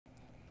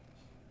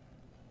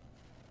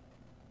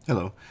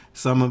Hello.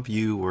 Some of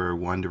you were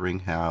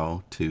wondering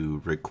how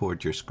to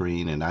record your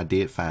screen, and I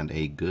did find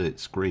a good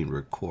screen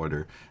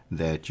recorder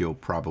that you'll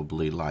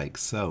probably like.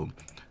 So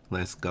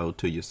let's go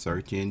to your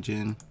search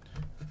engine,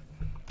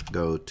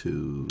 go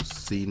to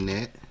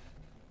CNET,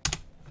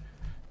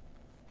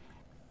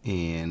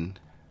 and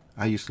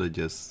I usually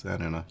just, I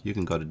don't know, you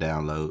can go to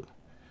download.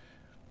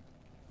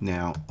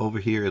 Now over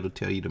here it'll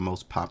tell you the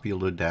most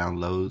popular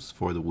downloads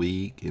for the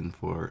week, and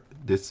for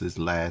this is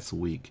last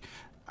week.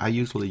 I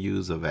usually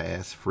use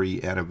Avast free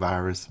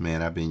antivirus.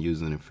 Man, I've been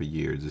using it for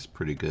years. It's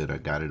pretty good. I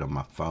got it on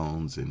my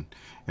phones and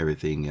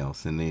everything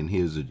else. And then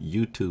here's a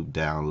YouTube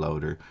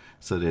downloader,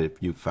 so that if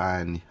you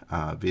find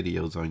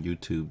videos on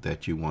YouTube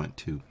that you want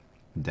to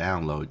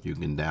download, you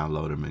can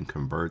download them and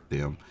convert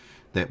them.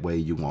 That way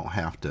you won't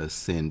have to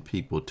send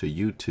people to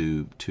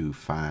YouTube to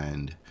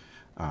find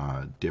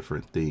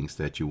different things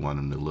that you want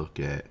them to look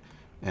at.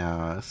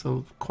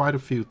 So quite a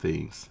few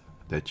things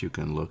that you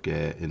can look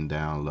at and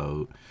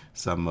download.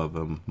 Some of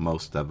them,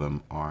 most of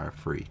them are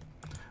free.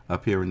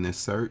 Up here in this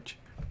search,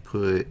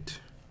 put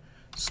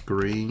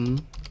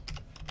screencast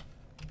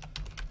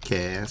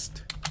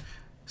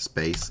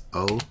space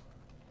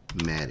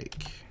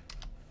O-matic.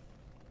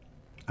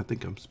 I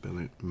think I'm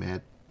spelling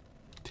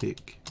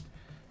matic.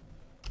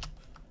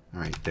 All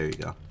right, there you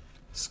go.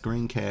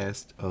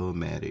 Screencast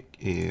O-matic,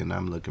 and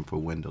I'm looking for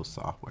Windows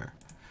software.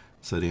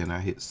 So then I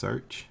hit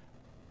search,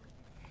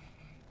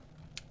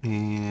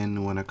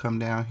 and when I come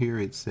down here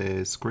it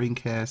says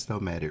Screencast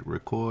O-matic,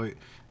 record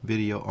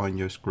video on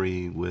your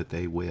screen with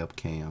a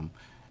webcam.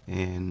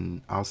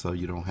 And also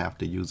you don't have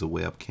to use a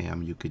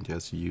webcam, you can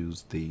just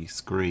use the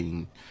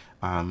screen.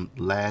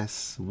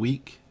 Last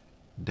week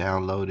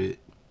downloaded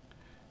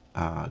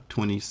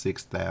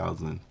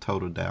 26,000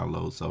 total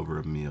downloads, over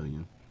 1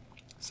 million.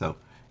 So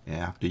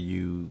after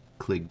you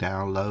click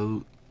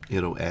download,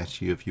 it'll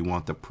ask you if you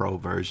want the pro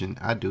version.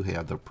 I do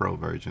have the pro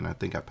version. I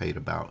think I paid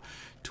about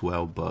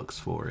 12 bucks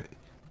for it,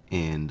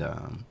 and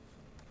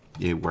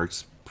it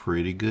works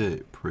pretty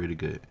good,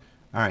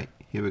 All right,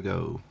 here we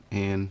go,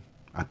 and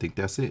I think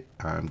that's it.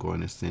 I'm going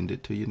to send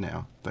it to you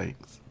now.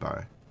 Thanks.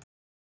 Bye.